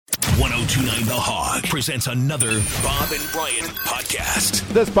1029 The Hog presents another Bob and Brian podcast.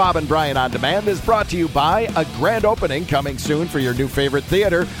 This Bob and Brian On Demand is brought to you by a grand opening coming soon for your new favorite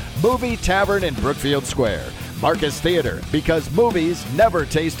theater, Movie Tavern in Brookfield Square. Marcus Theater, because movies never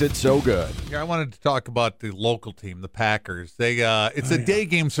tasted so good. Yeah, I wanted to talk about the local team, the Packers. It's a day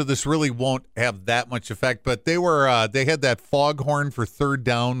game, so this really won't have that much effect. But they had that foghorn for third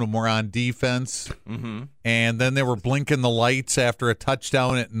down when we're on defense, and then they were blinking the lights after a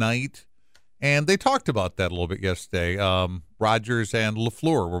touchdown at night. And they talked about that a little bit yesterday. Rodgers and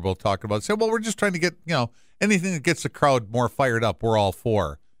LaFleur were both talking about it. Said, well, we're just trying to get anything that gets the crowd more fired up. We're all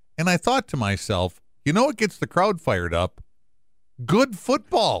for. And I thought to myself, you know what gets the crowd fired up? Good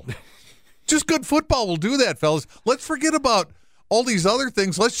football. Just good football will do that, fellas. Let's forget about all these other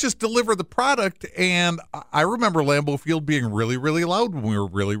things. Let's just deliver the product. And I remember Lambeau Field being really, really loud when we were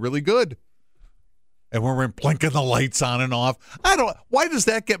really, really good. And when we're blinking the lights on and off. Why does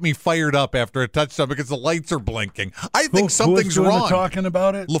that get me fired up after a touchdown? Because the lights are blinking. I think something's wrong. Talking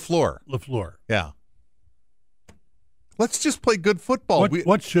about it? LaFleur. Yeah. Let's just play good football.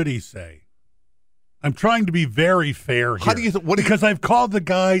 What should he say? I'm trying to be very fair here. Because I've called the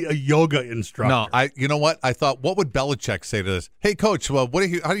guy a yoga instructor. No, you know what? I thought, what would Belichick say to this? Hey, Coach, well,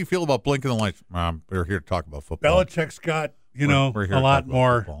 how do you feel about blinking the lights? We're here to talk about football. Belichick's got, we're a lot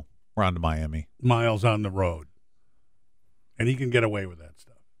more football. We're on to Miami. Miles on the road. And he can get away with that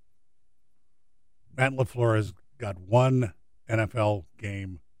stuff. Matt LaFleur has got one NFL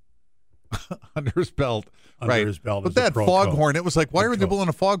game under his belt. But that foghorn, it was like, why are they blowing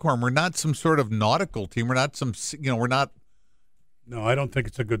a foghorn? We're not some sort of nautical team. We're not we're not. No, I don't think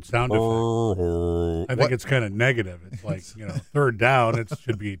it's a good sound effect. I think it's kind of negative. It's like, third down, it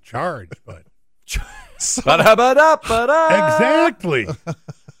should be charged, but. Exactly.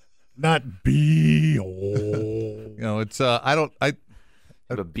 Not be. It's, I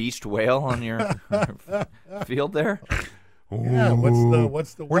have a beast whale on your field there? Yeah,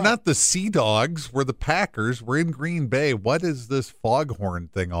 what's the We're not the Sea Dogs. We're the Packers. We're in Green Bay. What is this foghorn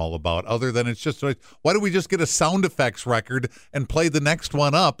thing all about? Other than it's just, why don't we just get a sound effects record and play the next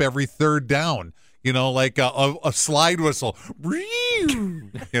one up every third down? Like a slide whistle,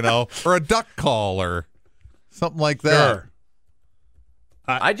 or a duck call or something like that. Sure.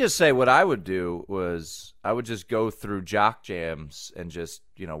 I just say what I would do was I would just go through jock jams and just,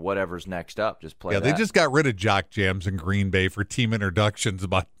 whatever's next up, just play that. They just got rid of jock jams in Green Bay for team introductions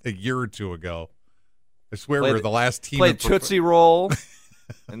about a year or two ago. I swear we were the last team. Play Tootsie Roll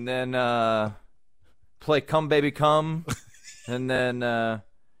and then play Come Baby Come and then,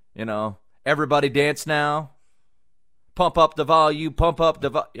 Everybody Dance Now. Pump up the volume, pump up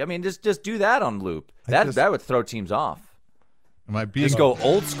the I mean, just do that on loop. That would throw teams off. Just go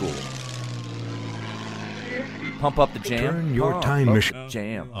old school. Pump up the jam. Turn your time machine.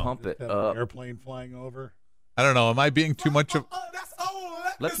 Jam. Pump it up. Airplane flying over. I don't know. Am I being too much of?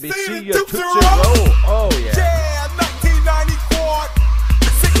 Let me see your Tootsie Roll. Oh, yeah. Yeah,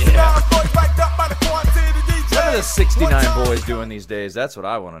 1994. 69 boys backed up by the quarantine. What are the 69 boys doing these days? That's what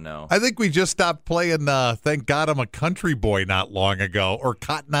I want to know. I think we just stopped playing Thank God I'm a Country Boy not long ago, or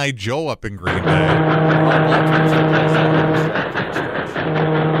Cotton Eye Joe up in Green Bay.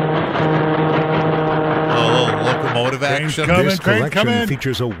 Locomotive action. This collection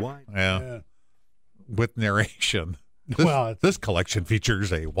features a wide with narration. This collection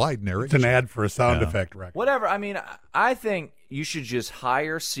features a wide narration. It's an ad for a sound effect record. Whatever. I mean, I think you should just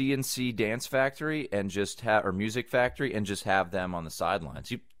hire CNC Dance Factory and just or Music Factory and just have them on the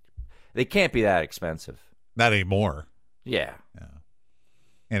sidelines. They can't be that expensive. Not anymore. Yeah.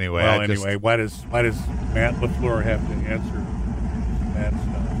 Anyway, why does Matt LaFleur have to answer that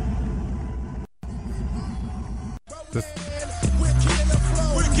stuff?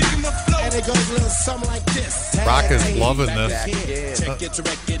 And it goes a little something like this. Rock is loving this. Check it,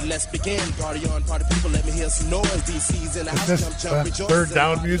 let's begin. Party on, party people, let me hear some noise. DC's in the house, jump, rejoice. Third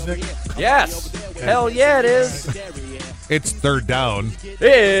down music? Yes. Hell yeah, it is. It's third down.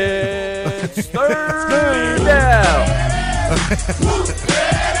 It's third down.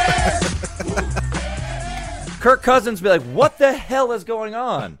 Kirk Cousins be like, what the hell is going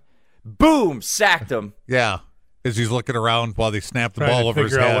on? Boom, sacked him. Yeah. As he's looking around while they snap the ball over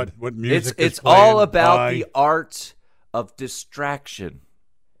his head. What music it's all about the art of distraction.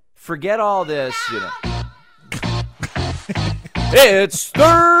 Forget all this, It's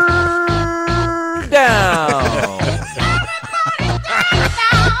third down.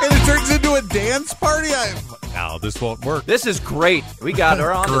 And it turns into a dance party? No, this won't work. This is great. We got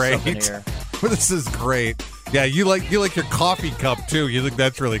her on something here. This is great. Yeah, you like your coffee cup, too. You think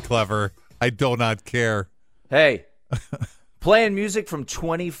that's really clever. I do not care. Hey, Playing music from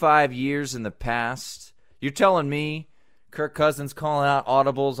 25 years in the past. You're telling me Kirk Cousins calling out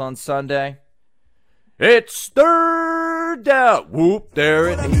audibles on Sunday? It's third down. Whoop, there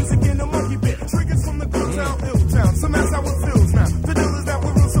it is.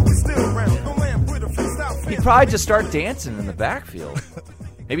 He'd probably just start dancing in the backfield.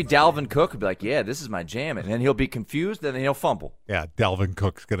 Maybe Dalvin Cook would be like, yeah, this is my jam. And then he'll be confused, and then he'll fumble. Yeah, Dalvin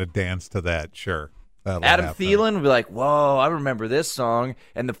Cook's going to dance to that, sure. Adam Thielen would be like, whoa, I remember this song.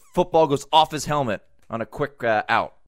 And the football goes off his helmet on a quick out.